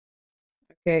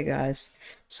Okay guys,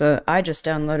 so I just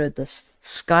downloaded this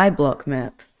Skyblock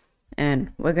map,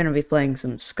 and we're going to be playing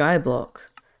some Skyblock.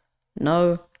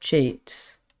 No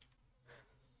cheats.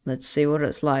 Let's see what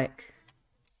it's like.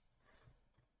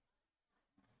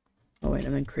 Oh wait,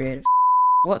 I'm in creative.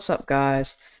 What's up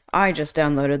guys? I just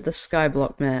downloaded the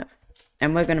Skyblock map,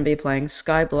 and we're going to be playing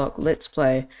Skyblock Let's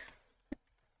Play.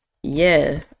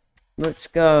 Yeah, let's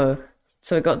go.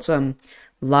 So we got some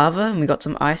lava, and we got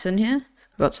some ice in here.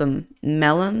 We got some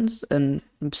melons and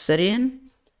obsidian.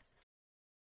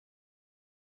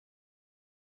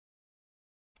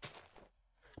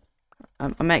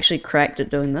 I'm actually cracked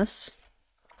at doing this.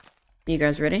 You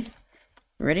guys ready?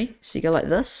 Ready? So you go like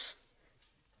this,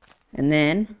 and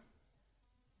then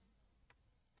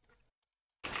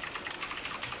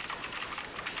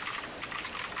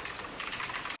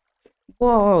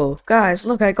whoa, guys,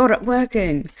 look, I got it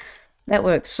working. That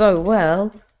works so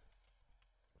well.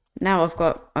 Now I've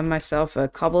got myself a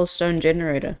cobblestone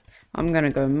generator. I'm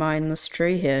gonna go mine this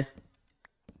tree here.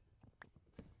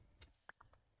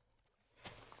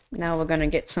 Now we're gonna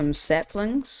get some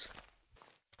saplings.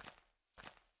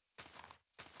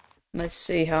 Let's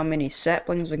see how many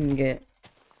saplings we can get.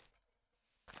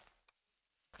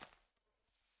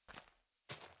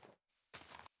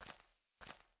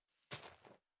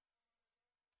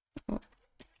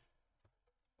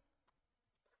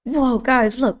 Whoa,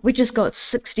 guys, look, we just got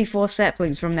 64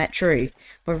 saplings from that tree.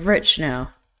 We're rich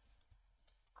now.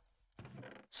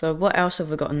 So what else have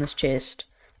we got in this chest?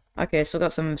 Okay, so we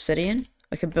got some obsidian.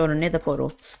 I can build a nether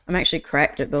portal. I'm actually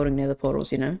cracked at building nether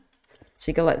portals, you know?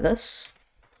 So you go like this,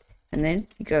 and then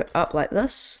you go up like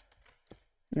this,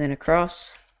 and then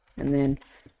across, and then...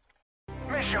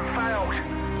 Mission failed.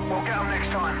 We'll get them next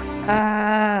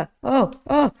time.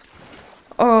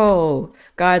 Oh,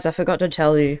 guys, I forgot to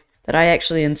tell you that I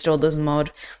actually installed this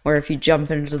mod where if you jump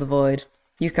into the void,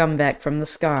 you come back from the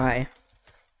sky.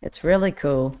 It's really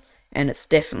cool, and it's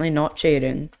definitely not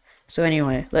cheating. So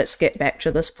anyway, let's get back to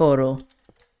this portal.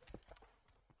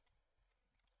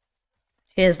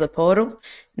 Here's the portal.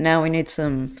 Now we need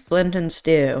some flint and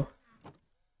steel.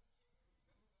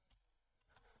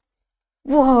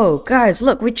 Whoa, guys,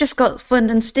 look, we just got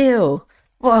flint and steel.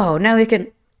 Whoa, now we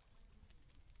can...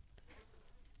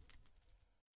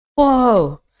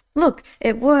 Whoa, look,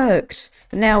 it worked.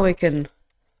 Now we can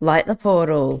light the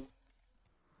portal.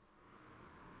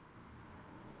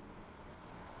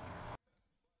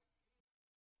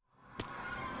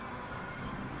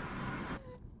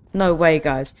 No way,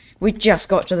 guys. We just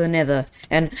got to the nether,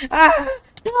 and... Ah!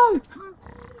 No!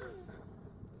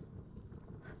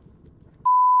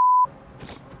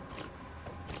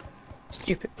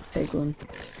 Stupid piglin.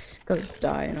 Go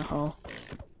die in a hole.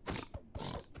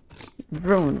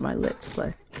 Ruined my let's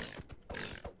play.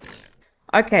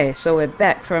 Okay, so we're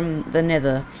back from the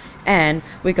nether, and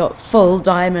we got full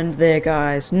diamond there,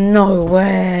 guys. No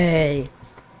way!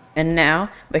 And now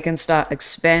we can start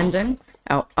expanding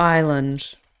our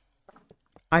island.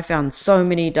 I found so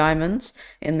many diamonds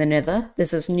in the nether.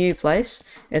 There's this new place.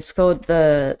 It's called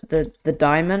the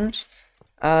diamond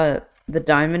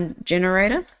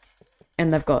generator.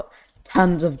 And they've got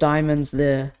tons of diamonds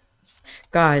there.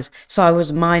 Guys, so I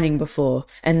was mining before,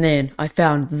 and then I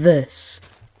found this.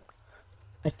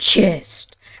 A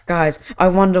chest. Guys, I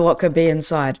wonder what could be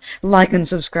inside. Like and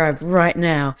subscribe right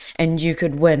now, and you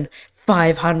could win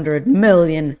 500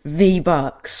 million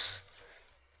V-Bucks.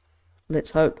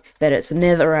 Let's hope that it's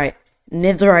netherite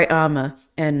armor,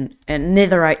 and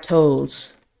netherite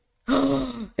tools.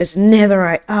 It's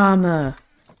netherite armor.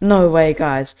 No way,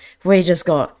 guys. We just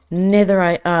got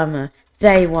netherite armor.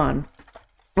 Day one.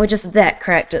 We're just that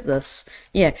cracked at this.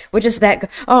 Yeah, we're just that...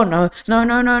 Oh, no. No,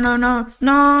 no, no, no, no.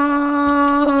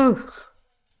 No!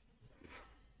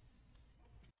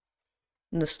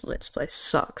 This Let's Play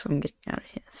sucks. I'm getting out of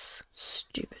here.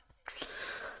 Stupid.